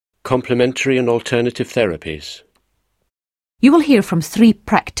complementary and alternative therapies. You will hear from 3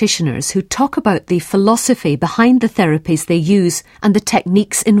 practitioners who talk about the philosophy behind the therapies they use and the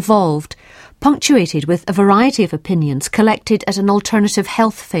techniques involved, punctuated with a variety of opinions collected at an alternative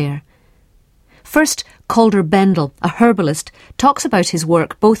health fair. First, Calder Bendel, a herbalist, talks about his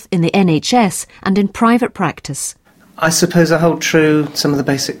work both in the NHS and in private practice. I suppose I hold true some of the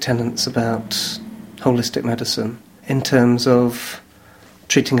basic tenets about holistic medicine in terms of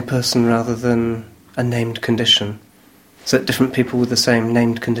treating a person rather than a named condition, so that different people with the same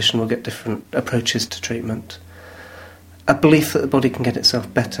named condition will get different approaches to treatment. A belief that the body can get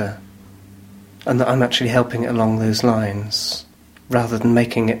itself better, and that I'm actually helping it along those lines, rather than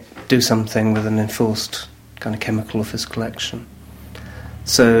making it do something with an enforced kind of chemical or physical action.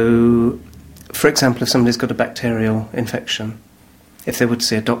 So, for example, if somebody's got a bacterial infection, if they would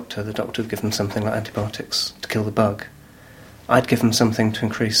see a doctor, the doctor would give them something like antibiotics to kill the bug. I'd give them something to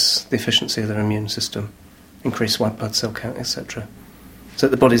increase the efficiency of their immune system, increase white blood cell count, etc. So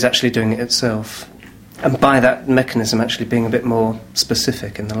that the body's actually doing it itself. And by that mechanism actually being a bit more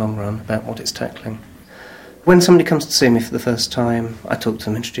specific in the long run about what it's tackling. When somebody comes to see me for the first time, I talk to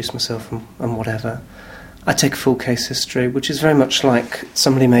them, introduce myself and whatever. I take a full case history, which is very much like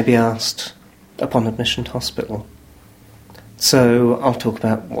somebody may be asked upon admission to hospital. So I'll talk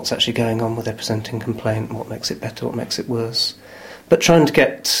about what's actually going on with their presenting complaint, what makes it better, what makes it worse. But trying to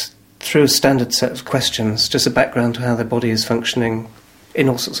get through a standard set of questions, just a background to how their body is functioning in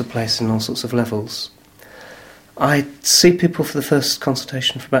all sorts of places, in all sorts of levels. I see people for the first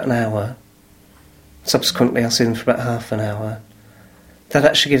consultation for about an hour. Subsequently, I'll see them for about half an hour. That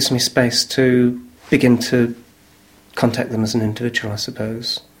actually gives me space to begin to contact them as an individual, I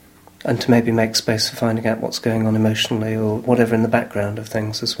suppose, and to maybe make space for finding out what's going on emotionally or whatever in the background of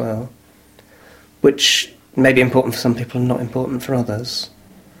things as well, which may be important for some people and not important for others.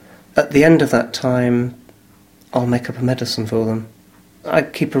 At the end of that time, I'll make up a medicine for them. I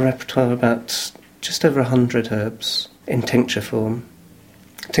keep a repertoire of about just over 100 herbs in tincture form.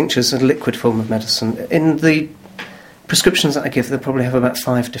 Tincture's a liquid form of medicine. In the prescriptions that I give, they'll probably have about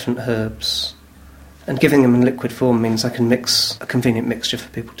 5 different herbs. And giving them in liquid form means I can mix a convenient mixture for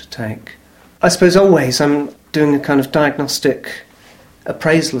people to take. I suppose always I'm doing a kind of diagnostic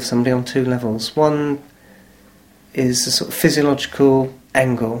appraisal of somebody on 2 levels. One is a sort of physiological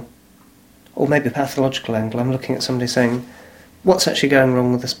angle, or maybe a pathological angle. I'm looking at somebody saying, what's actually going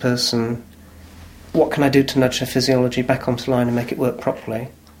wrong with this person? What can I do to nudge their physiology back onto line and make it work properly?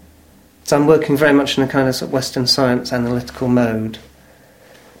 So I'm working very much in a kind of, sort of Western science analytical mode.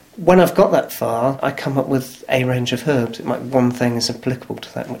 When I've got that far, I come up with a range of herbs. It might be one thing is applicable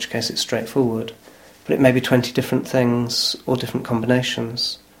to that, in which case it's straightforward. But it may be 20 different things or different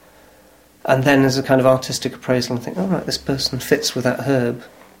combinations. And then there's a kind of artistic appraisal and think, oh right, this person fits with that herb.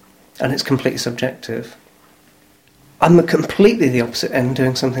 And it's completely subjective. I'm at completely the opposite end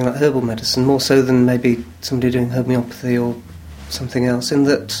doing something like herbal medicine, more so than maybe somebody doing homeopathy or something else, in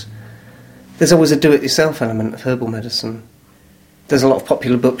that there's always a do-it-yourself element of herbal medicine. There's a lot of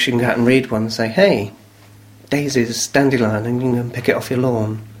popular books, you can go out and read one and say, hey, daisies, dandelion, and you can go and pick it off your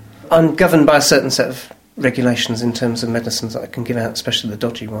lawn. I'm governed by a certain set of regulations in terms of medicines that I can give out, especially the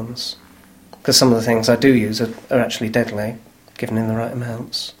dodgy ones, because some of the things I do use are actually deadly, given in the right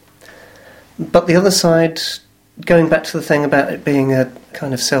amounts. But the other side, going back to the thing about it being a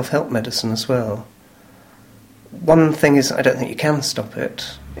kind of self-help medicine as well, one thing is I don't think you can stop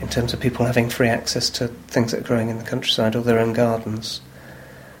it in terms of people having free access to things that are growing in the countryside or their own gardens.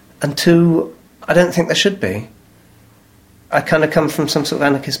 And 2, I don't think there should be. I kind of come from some sort of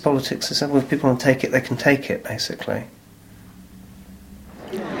anarchist politics that said, well, if people want to take it, they can take it, basically.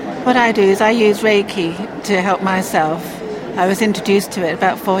 What I do is I use Reiki to help myself. I was introduced to it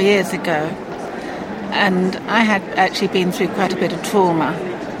about 4 years ago. And I had actually been through quite a bit of trauma.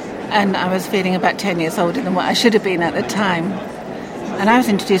 And I was feeling about 10 years older than what I should have been at the time. And I was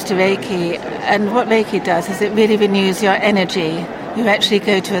introduced to Reiki, and what Reiki does is it really renews your energy. You actually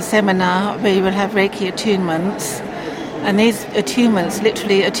go to a seminar where you will have Reiki attunements, and these attunements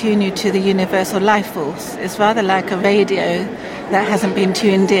literally attune you to the universal life force. It's rather like a radio that hasn't been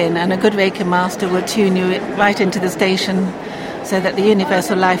tuned in, and a good Reiki master will tune you right into the station so that the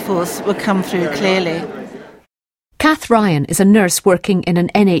universal life force will come through clearly. Kath Ryan is a nurse working in an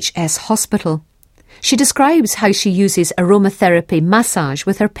NHS hospital. She describes how she uses aromatherapy massage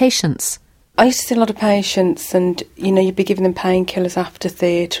with her patients. I used to see a lot of patients and, you'd be giving them painkillers after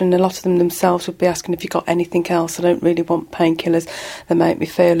theatre, and a lot of them themselves would be asking if you got anything else. I don't really want painkillers. They make me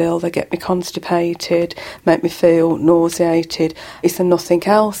feel ill, they get me constipated, make me feel nauseated. Is there nothing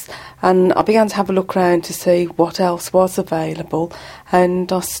else? And I began to have a look around to see what else was available,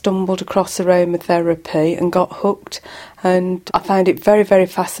 and I stumbled across aromatherapy and got hooked. And I found it very, very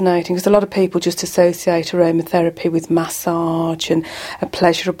fascinating, because a lot of people just associate aromatherapy with massage and a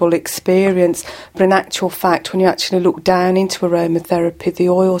pleasurable experience. But in actual fact, when you actually look down into aromatherapy, the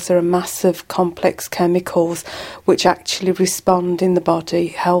oils are a mass of complex chemicals which actually respond in the body,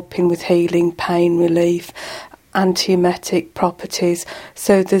 helping with healing, pain relief, antiemetic properties.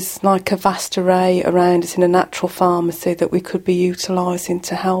 So there's like a vast array around us in a natural pharmacy that we could be utilising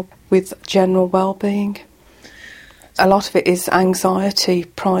to help with general well-being. A lot of it is anxiety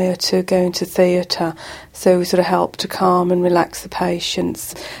prior to going to theatre, so we sort of help to calm and relax the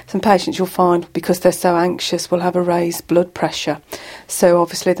patients. Some patients you'll find, because they're so anxious, will have a raised blood pressure. So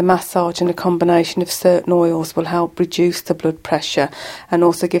obviously the massage and a combination of certain oils will help reduce the blood pressure and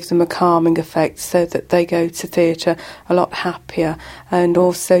also give them a calming effect, so that they go to theatre a lot happier. And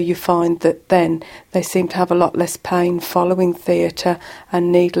also you find that then they seem to have a lot less pain following theatre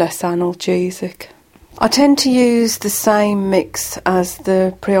and need less analgesic. I tend to use the same mix as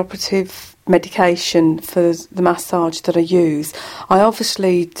the preoperative medication for the massage that I use. I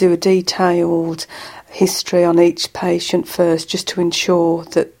obviously do a detailed history on each patient first, just to ensure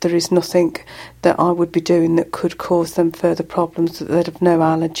that there is nothing that I would be doing that could cause them further problems, that they'd have no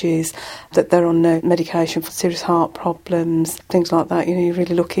allergies, that they're on no medication for serious heart problems, things like that. You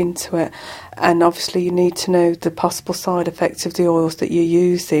really look into it. And obviously you need to know the possible side effects of the oils that you're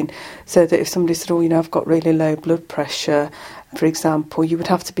using, so that if somebody said, I've got really low blood pressure, for example, you would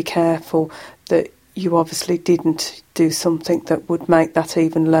have to be careful that you obviously didn't do something that would make that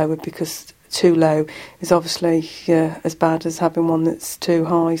even lower, because too low is obviously as bad as having one that's too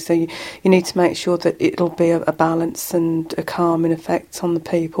high. So you need to make sure that it'll be a balance and a calming effect on the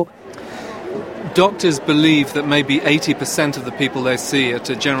people. Doctors believe that maybe 80% of the people they see at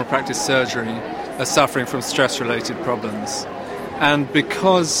a general practice surgery are suffering from stress-related problems. And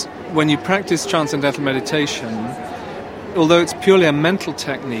because when you practice transcendental meditation, although it's purely a mental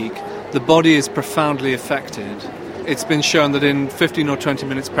technique, the body is profoundly affected. It's been shown that in 15 or 20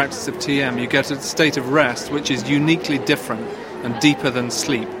 minutes practice of TM, you get a state of rest which is uniquely different and deeper than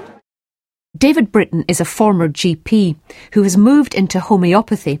sleep. David Britton is a former GP who has moved into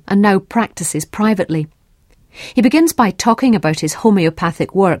homeopathy and now practices privately. He begins by talking about his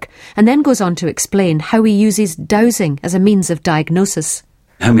homeopathic work and then goes on to explain how he uses dowsing as a means of diagnosis.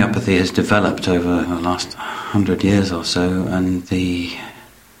 Homeopathy has developed over the last 100 years or so, and the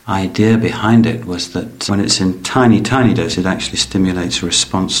idea behind it was that when it's in tiny, tiny doses, it actually stimulates a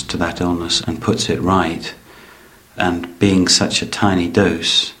response to that illness and puts it right. And being such a tiny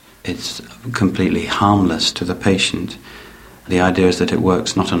dose, it's completely harmless to the patient. The idea is that it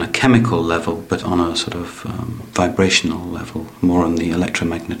works not on a chemical level, but on a sort of vibrational level, more on the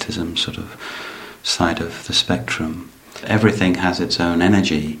electromagnetism sort of side of the spectrum. Everything has its own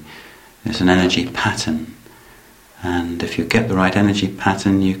energy. It's an energy pattern. And if you get the right energy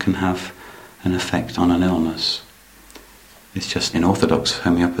pattern, you can have an effect on an illness. It's just in orthodox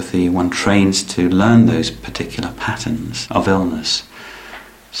homeopathy, one trains to learn those particular patterns of illness.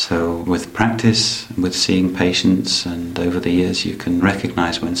 So with practice, with seeing patients, and over the years, you can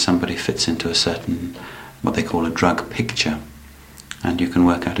recognize when somebody fits into a certain, what they call a drug picture. And you can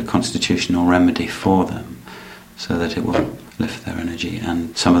work out a constitutional remedy for them so that it will lift their energy.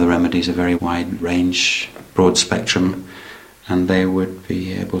 And some of the remedies are very wide range, broad spectrum, and they would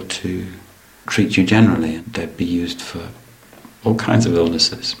be able to treat you generally. They'd be used for all kinds of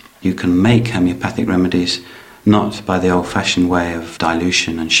illnesses. You can make homeopathic remedies not by the old-fashioned way of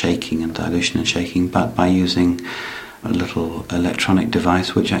dilution and shaking, but by using a little electronic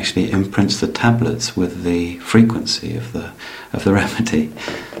device which actually imprints the tablets with the frequency of the remedy.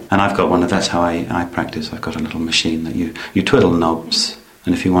 And I've got one, that's how I practice. I've got a little machine that you twiddle knobs,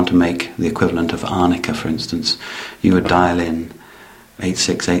 and if you want to make the equivalent of arnica, for instance, you would dial in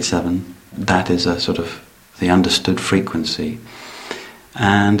 8687. That is a sort of the understood frequency,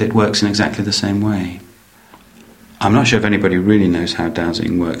 and it works in exactly the same way. I'm not sure if anybody really knows how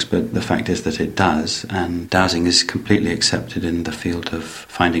dowsing works, but the fact is that it does, and dowsing is completely accepted in the field of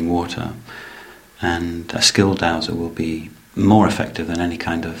finding water, and a skilled dowser will be more effective than any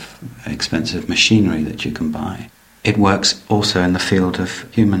kind of expensive machinery that you can buy. It works also in the field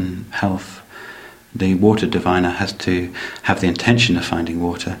of human health. The water diviner has to have the intention of finding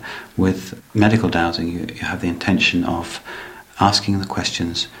water. With medical dowsing, you have the intention of asking the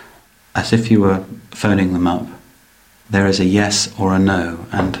questions, as if you were phoning them up. There is a yes or a no,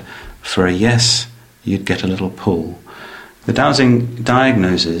 and for a yes, you'd get a little pull. The dowsing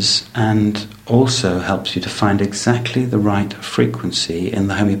diagnoses and also helps you to find exactly the right frequency in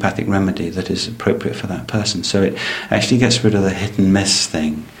the homeopathic remedy that is appropriate for that person. So it actually gets rid of the hit and miss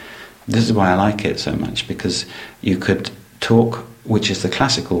thing. This is why I like it so much, because you could talk, which is the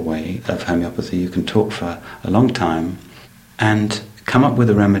classical way of homeopathy, you can talk for a long time and come up with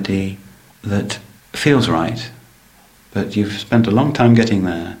a remedy that feels right, but you've spent a long time getting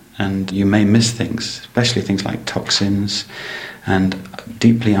there. And you may miss things, especially things like toxins and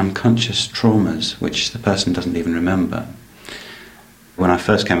deeply unconscious traumas, which the person doesn't even remember. When I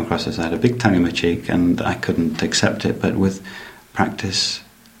first came across this, I had a big tongue in my cheek and I couldn't accept it. But with practice,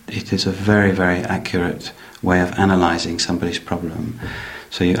 it is a very, very accurate way of analysing somebody's problem.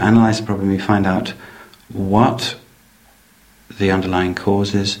 So you analyse the problem, you find out what the underlying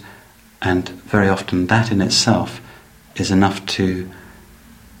cause is, and very often that in itself is enough to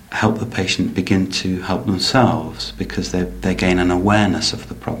help the patient begin to help themselves, because they gain an awareness of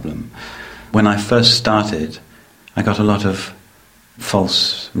the problem. When I first started, I got a lot of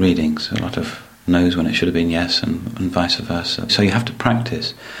false readings, a lot of no's when it should have been yes, and vice versa. So you have to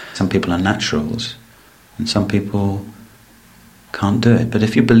practice. Some people are naturals, and some people can't do it. But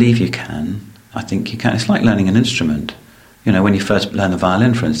if you believe you can, I think you can. It's like learning an instrument. You know, when you first learn the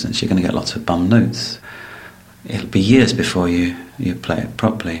violin, for instance, you're going to get lots of bum notes. It'll be years before you play it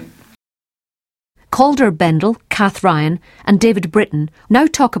properly. Calder Bendel, Kath Ryan and David Britton now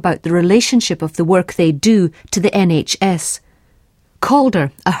talk about the relationship of the work they do to the NHS.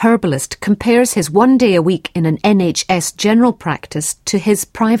 Calder, a herbalist, compares his 1 day a week in an NHS general practice to his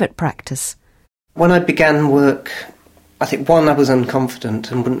private practice. When I began work, I think, one, I was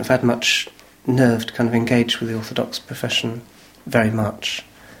unconfident and wouldn't have had much nerve to kind of engage with the orthodox profession very much.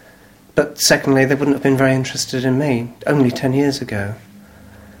 But secondly, they wouldn't have been very interested in me only 10 years ago.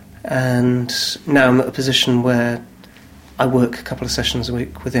 And now I'm at a position where I work a couple of sessions a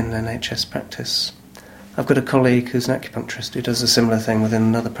week within an NHS practice. I've got a colleague who's an acupuncturist who does a similar thing within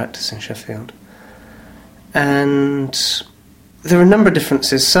another practice in Sheffield. And there are a number of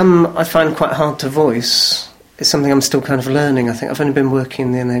differences. Some I find quite hard to voice. It's something I'm still kind of learning. I think I've only been working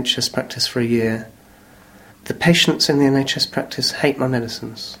in the NHS practice for a year. The patients in the NHS practice hate my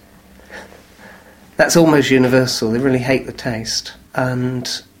medicines. That's almost universal. They really hate the taste. And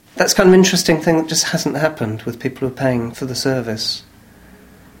that's kind of an interesting thing that just hasn't happened with people who are paying for the service.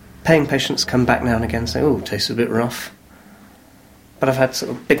 Paying patients come back now and again and say, oh, it tastes a bit rough. But I've had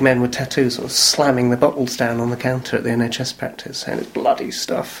sort of big men with tattoos sort of slamming the bottles down on the counter at the NHS practice, saying it's bloody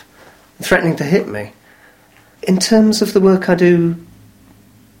stuff, and threatening to hit me. In terms of the work I do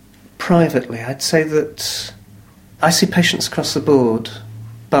privately, I'd say that I see patients across the board,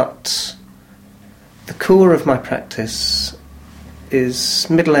 but the core of my practice is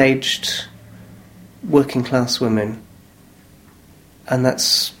middle-aged, working-class women, and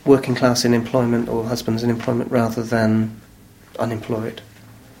that's working class in employment or husbands in employment rather than unemployed.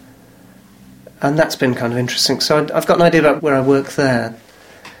 And that's been kind of interesting. So I've got an idea about where I work there.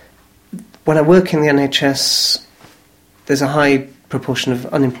 When I work in the NHS, there's a high proportion of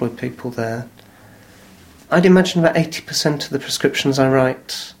unemployed people there. I'd imagine about 80% of the prescriptions I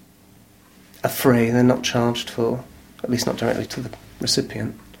write are free, they're not charged for, at least not directly to the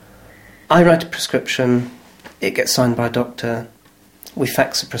recipient. I write a prescription, it gets signed by a doctor, we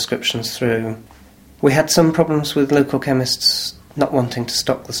fax the prescriptions through. We had some problems with local chemists not wanting to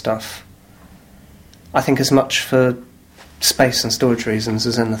stock the stuff. I think as much for space and storage reasons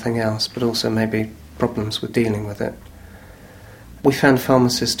as anything else, but also maybe problems with dealing with it. We found a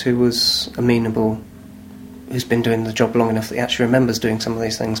pharmacist who was amenable, who's been doing the job long enough that he actually remembers doing some of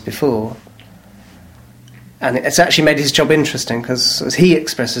these things before. And it's actually made his job interesting because, as he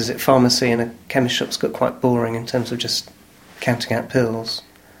expresses it, pharmacy in a chemist shop's got quite boring in terms of just counting out pills.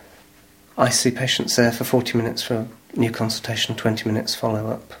 I see patients there for 40 minutes for a new consultation, 20 minutes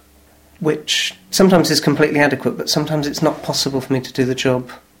follow-up, which sometimes is completely adequate, but sometimes it's not possible for me to do the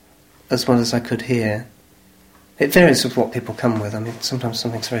job as well as I could here. It varies with what people come with. I mean, sometimes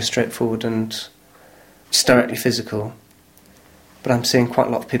something's very straightforward and just directly physical, but I'm seeing quite a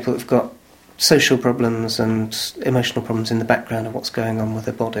lot of people who've got social problems and emotional problems in the background of what's going on with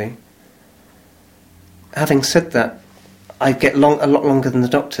their body. Having said that, I get a lot longer than the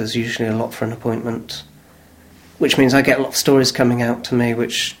doctors, usually a lot for an appointment, which means I get a lot of stories coming out to me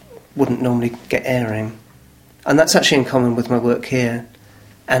which wouldn't normally get airing. And that's actually in common with my work here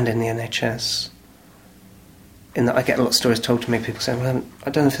and in the NHS, in that I get a lot of stories told to me, people saying, well, I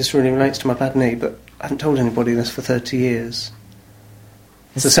don't know if this really relates to my bad knee, but I haven't told anybody this for 30 years.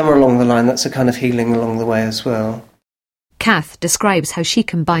 So somewhere along the line, that's a kind of healing along the way as well. Kath describes how she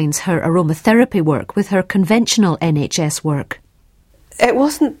combines her aromatherapy work with her conventional NHS work. It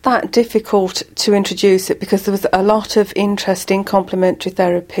wasn't that difficult to introduce it because there was a lot of interest in complementary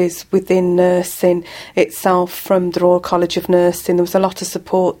therapies within nursing itself from the Royal College of Nursing. There was a lot of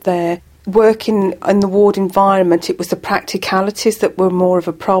support there. Working in the ward environment, it was the practicalities that were more of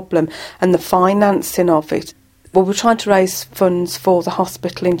a problem and the financing of it. Well, we're trying to raise funds for the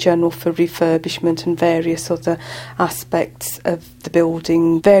hospital in general for refurbishment and various other aspects of the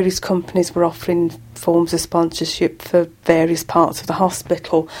building. Various companies were offering forms of sponsorship for various parts of the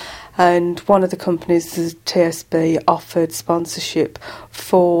hospital, and one of the companies, the TSB, offered sponsorship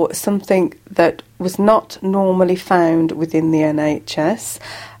for something that was not normally found within the NHS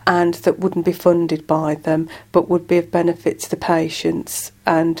and that wouldn't be funded by them but would be of benefit to the patients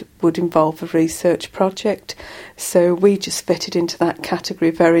and would involve a research project. So we just fitted into that category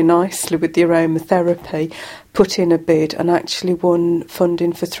very nicely with the aromatherapy, put in a bid and actually won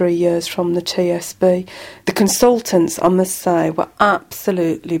funding for 3 years from the TSB. The consultants, I must say, were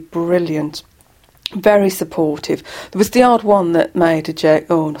absolutely brilliant. Very supportive. There was the odd one that made a joke,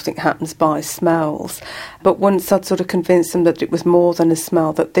 nothing happens by smells. But once I'd sort of convinced them that it was more than a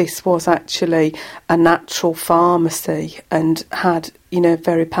smell, that this was actually a natural pharmacy and had,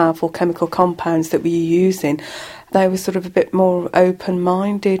 very powerful chemical compounds that we were using, they were sort of a bit more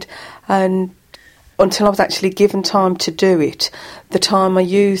open-minded. And until I was actually given time to do it, the time I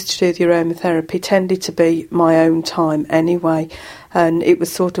used to do the aromatherapy tended to be my own time anyway. And it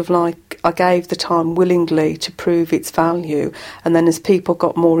was sort of like I gave the time willingly to prove its value. And then as people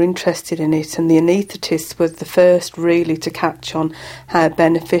got more interested in it, and the anaesthetists were the first really to catch on how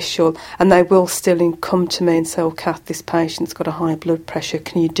beneficial, and they will still come to me and say, Kath, this patient's got a high blood pressure,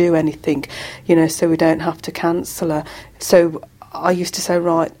 can you do anything, so we don't have to cancel her. So I used to say,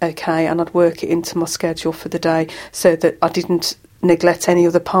 right, OK, and I'd work it into my schedule for the day so that I didn't neglect any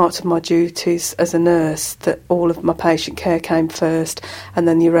other part of my duties as a nurse, that all of my patient care came first and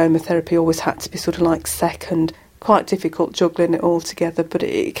then the aromatherapy always had to be sort of like second. Quite difficult juggling it all together, but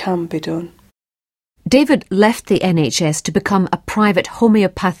it can be done. David left the NHS to become a private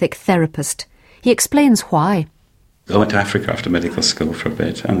homeopathic therapist. He explains why. I went to Africa after medical school for a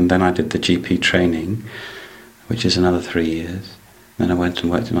bit, and then I did the GP training, which is another 3 years. Then I went and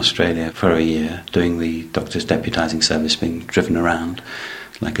worked in Australia for a year, doing the doctor's deputising service, being driven around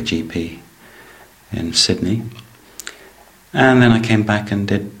like a GP in Sydney. And then I came back and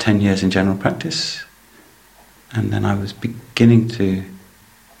did 10 years in general practice. And then I was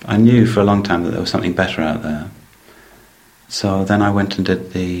I knew for a long time that there was something better out there. So then I went and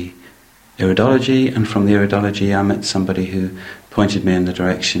did the iridology, and from the iridology I met somebody who pointed me in the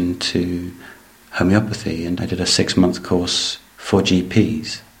direction to homeopathy, and I did a 6-month course for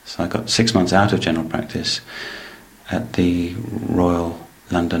GPs. So I got 6 months out of general practice at the Royal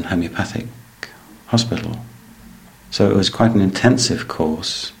London Homeopathic Hospital. So it was quite an intensive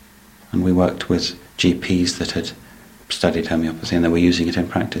course, and we worked with GPs that had studied homeopathy and they were using it in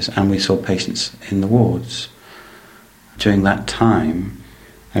practice, and we saw patients in the wards. During that time,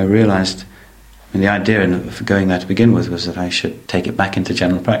 I realised, the idea of going there to begin with was that I should take it back into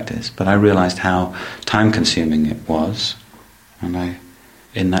general practice, but I realised how time-consuming it was. And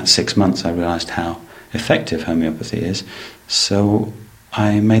in that 6 months, I realised how effective homeopathy is. So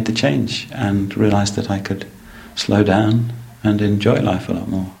I made the change and realised that I could slow down and enjoy life a lot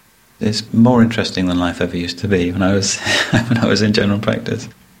more. It's more interesting than life ever used to be when I was in general practice.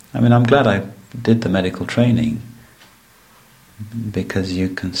 I'm glad I did the medical training, because you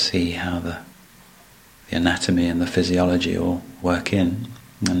can see how the anatomy and the physiology all work in,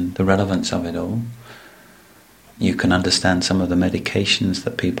 and the relevance of it all. You can understand some of the medications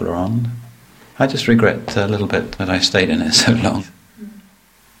that people are on. I just regret a little bit that I stayed in it so long.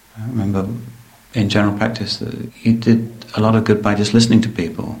 I remember in general practice that you did a lot of good by just listening to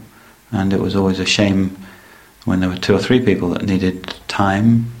people, and it was always a shame when there were 2 or 3 people that needed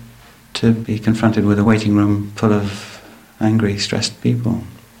time to be confronted with a waiting room full of angry, stressed people.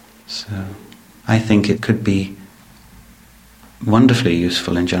 So I think it could be wonderfully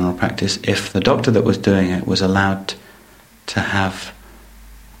useful in general practice if the doctor that was doing it was allowed to have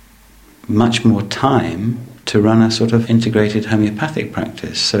much more time to run a sort of integrated homeopathic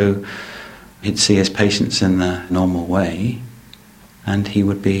practice. So he'd see his patients in the normal way, and he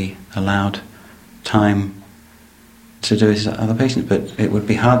would be allowed time to do his other patients, but it would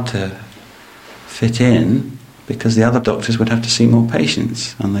be hard to fit in because the other doctors would have to see more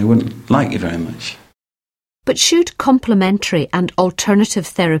patients and they wouldn't like you very much. But should complementary and alternative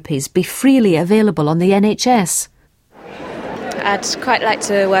therapies be freely available on the NHS? I'd quite like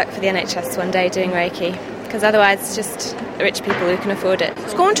to work for the NHS one day doing Reiki, because otherwise it's just rich people who can afford it. I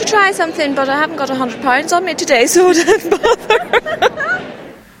was going to try something, but I haven't got £100 on me today, so I didn't bother.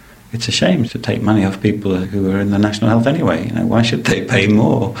 It's a shame to take money off people who are in the National Health anyway. Why should they pay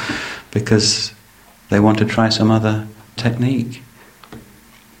more? Because they want to try some other technique.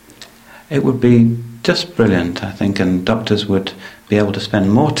 It would be just brilliant, I think, and doctors would be able to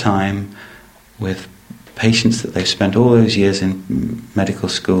spend more time with patients that they've spent all those years in medical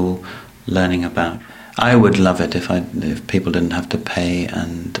school learning about. I would love it if people didn't have to pay,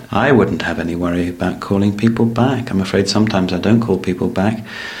 and I wouldn't have any worry about calling people back. I'm afraid sometimes I don't call people back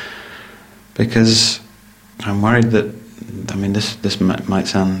because I'm worried that, this might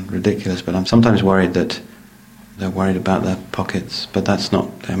sound ridiculous, but I'm sometimes worried that they're worried about their pockets, but that's not,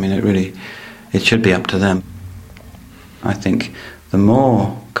 it should be up to them. I think the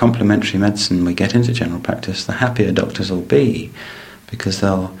more complementary medicine we get into general practice, the happier doctors will be, because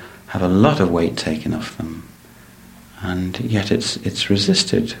they'll have a lot of weight taken off them. And yet it's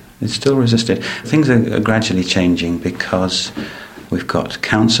resisted. It's still resisted. Things are gradually changing because we've got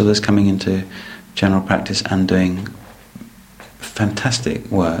counsellors coming into general practice and doing fantastic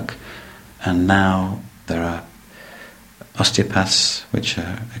work. And now there are osteopaths which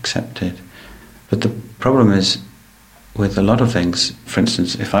are accepted. But the problem is, with a lot of things, for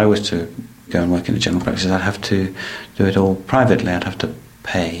instance, if I was to go and work in a general practice, I'd have to do it all privately. I'd have to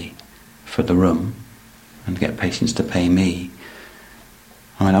pay for the room and get patients to pay me.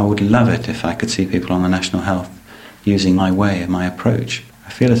 I would love it if I could see people on the National Health using my way, my approach. I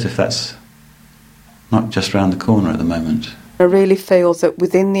feel as if that's not just round the corner at the moment. I really feel that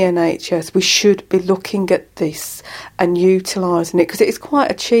within the NHS we should be looking at this and utilising it, because it is quite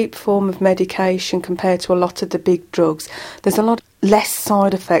a cheap form of medication compared to a lot of the big drugs. There's a lot less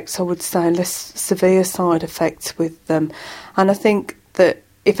side effects, I would say, less severe side effects with them. And I think that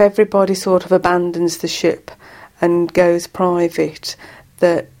if everybody sort of abandons the ship and goes private,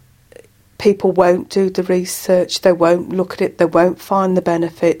 that people won't do the research, they won't look at it, they won't find the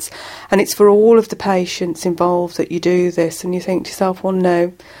benefits. And it's for all of the patients involved that you do this, and you think to yourself, well,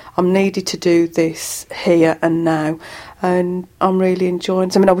 no, I'm needed to do this here and now. And I'm really enjoying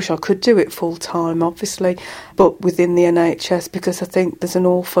it. I wish I could do it full time, obviously, but within the NHS, because I think there's an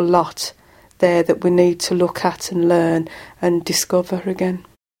awful lot there that we need to look at and learn and discover again.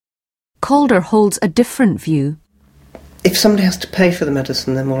 Calder holds a different view. If somebody has to pay for the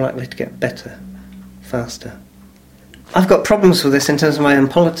medicine, they're more likely to get better, faster. I've got problems with this in terms of my own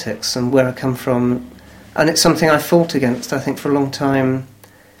politics and where I come from, and it's something I fought against, I think, for a long time,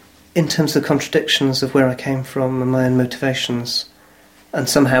 in terms of the contradictions of where I came from and my own motivations, and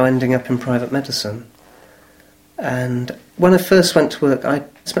somehow ending up in private medicine. And when I first went to work, I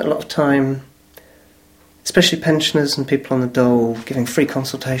spent a lot of time, especially pensioners and people on the dole, giving free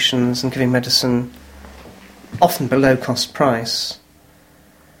consultations and giving medicine often below cost price.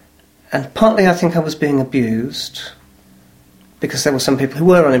 And partly I think I was being abused, because there were some people who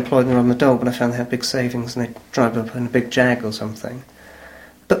were unemployed and were on the dole, but I found they had big savings and they'd drive up in a big Jag or something.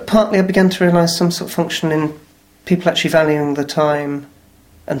 But partly I began to realise some sort of function in people actually valuing the time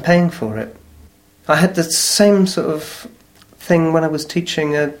and paying for it. I had the same sort of thing when I was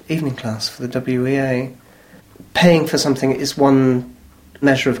teaching an evening class for the WEA. Paying for something is one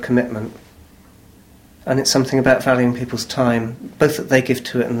measure of commitment. And it's something about valuing people's time, both that they give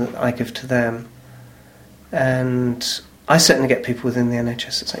to it and that I give to them. And I certainly get people within the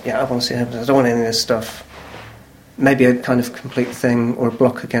NHS that say, I want to see evidence, I don't want any of this stuff. Maybe a kind of complete thing or a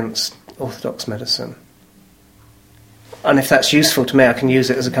block against orthodox medicine. And if that's useful to me, I can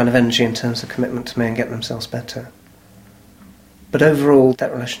use it as a kind of energy in terms of commitment to me and get themselves better. But overall,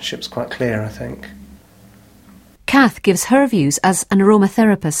 that relationship's quite clear, I think. Kath gives her views as an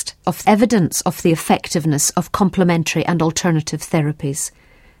aromatherapist of evidence of the effectiveness of complementary and alternative therapies.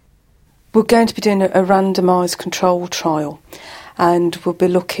 We're going to be doing a randomised control trial, and we'll be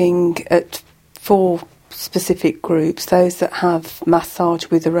looking at 4 specific groups: those that have massage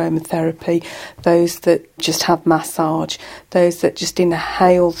with aromatherapy, those that just have massage, those that just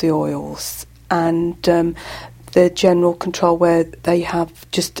inhale the oils, and the general control where they have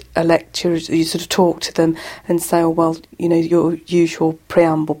just a lecture, you sort of talk to them and say, your usual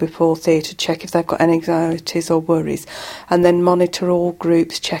preamble before theatre, check if they've got any anxieties or worries, and then monitor all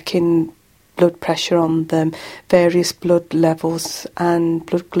groups, checking blood pressure on them, various blood levels and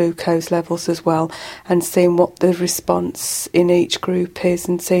blood glucose levels as well, and seeing what the response in each group is,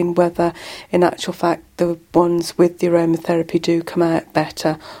 and seeing whether in actual fact the ones with the aromatherapy do come out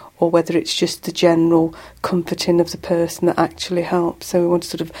better or whether it's just the general comforting of the person that actually helps. So we want to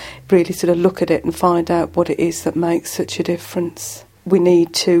sort of really sort of look at it and find out what it is that makes such a difference. We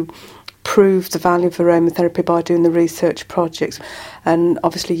need to prove the value of aromatherapy by doing the research projects, and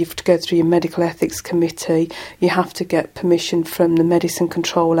obviously you have to go through your medical ethics committee. You have to get permission from the Medicine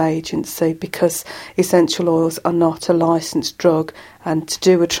Control Agency, because essential oils are not a licensed drug, and to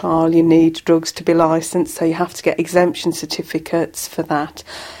do a trial you need drugs to be licensed, so you have to get exemption certificates for that.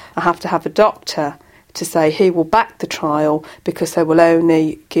 I have to have a doctor to say he will back the trial, because they will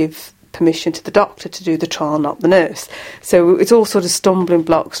only give permission to the doctor to do the trial, not the nurse. So it's all sort of stumbling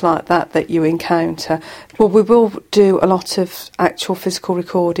blocks like that you encounter. Well, we will do a lot of actual physical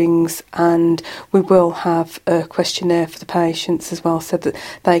recordings, and we will have a questionnaire for the patients as well, so that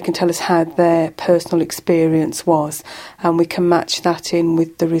they can tell us how their personal experience was, and we can match that in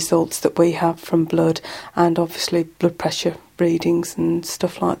with the results that we have from blood, and obviously blood pressure readings and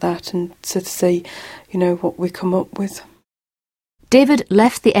stuff like that, and so to see, what we come up with. David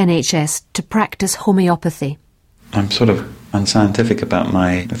left the NHS to practice homeopathy. I'm sort of unscientific about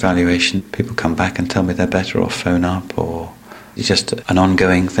my evaluation. People come back and tell me they're better, or phone up, or it's just an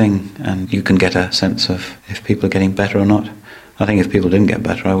ongoing thing, and you can get a sense of if people are getting better or not. I think if people didn't get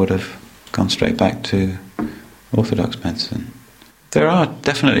better, I would have gone straight back to orthodox medicine. There are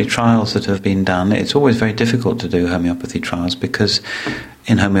definitely trials that have been done. It's always very difficult to do homeopathy trials, because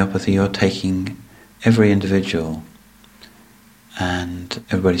in homeopathy you're taking every individual, and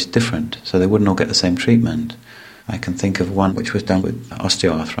everybody's different, so they wouldn't all get the same treatment. I can think of one which was done with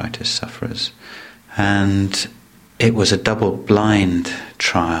osteoarthritis sufferers, and it was a double-blind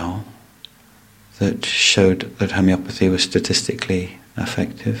trial that showed that homeopathy was statistically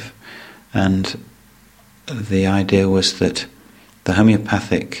effective, and the idea was that the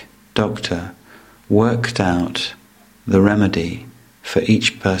homeopathic doctor worked out the remedy for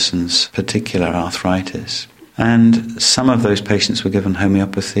each person's particular arthritis. And some of those patients were given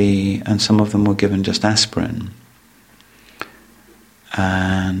homeopathy, and some of them were given just aspirin.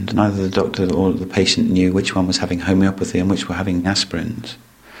 And neither the doctor or the patient knew which one was having homeopathy and which were having aspirins.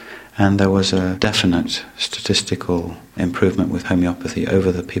 And there was a definite statistical improvement with homeopathy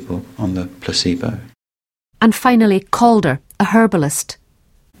over the people on the placebo. And finally, Calder, a herbalist.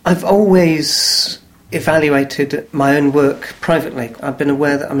 I've always evaluated my own work privately. I've been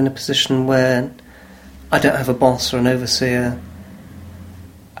aware that I'm in a position where I don't have a boss or an overseer,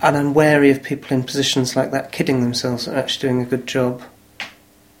 and I'm wary of people in positions like that kidding themselves that are actually doing a good job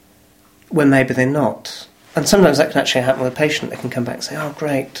when maybe they're not. And sometimes that can actually happen with a patient. They can come back and say, oh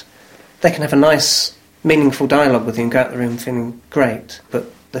great. They can have a nice, meaningful dialogue with you and go out the room feeling great, but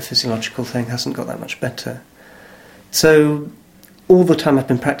the physiological thing hasn't got that much better. So all the time I've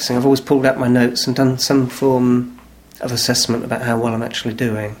been practising, I've always pulled out my notes and done some form of assessment about how well I'm actually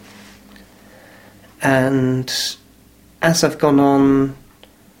doing. And as I've gone on,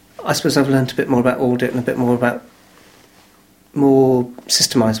 I suppose I've learned a bit more about audit and a bit more about more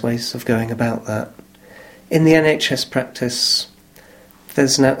systemised ways of going about that. In the NHS practice,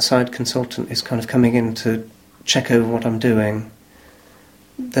 there's an outside consultant who's kind of coming in to check over what I'm doing.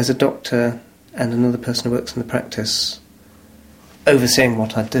 There's a doctor and another person who works in the practice overseeing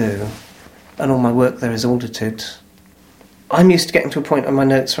what I do, and all my work there is audited. I'm used to getting to a point on my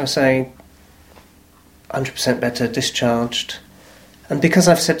notes where I say 100% better, discharged, and because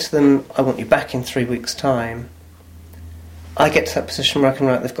I've said to them I want you back in 3 weeks' time, I get to that position where I can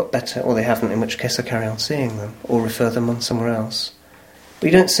write they've got better or they haven't, in which case I carry on seeing them or refer them on somewhere else. But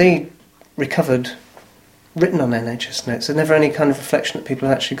you don't see recovered written on NHS notes. There's never any kind of reflection that people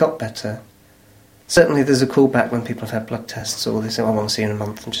have actually got better. Certainly there's a callback when people have had blood tests, or they say, I want to see you in a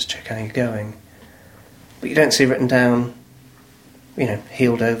month and just check how you're going. But you don't see written down,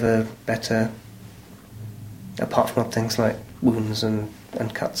 healed over, better, apart from odd things like wounds and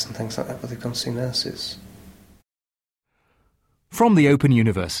cuts and things like that, where they've gone to see nurses. From the Open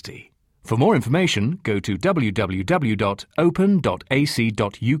University. For more information, go to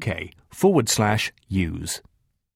www.open.ac.uk/use.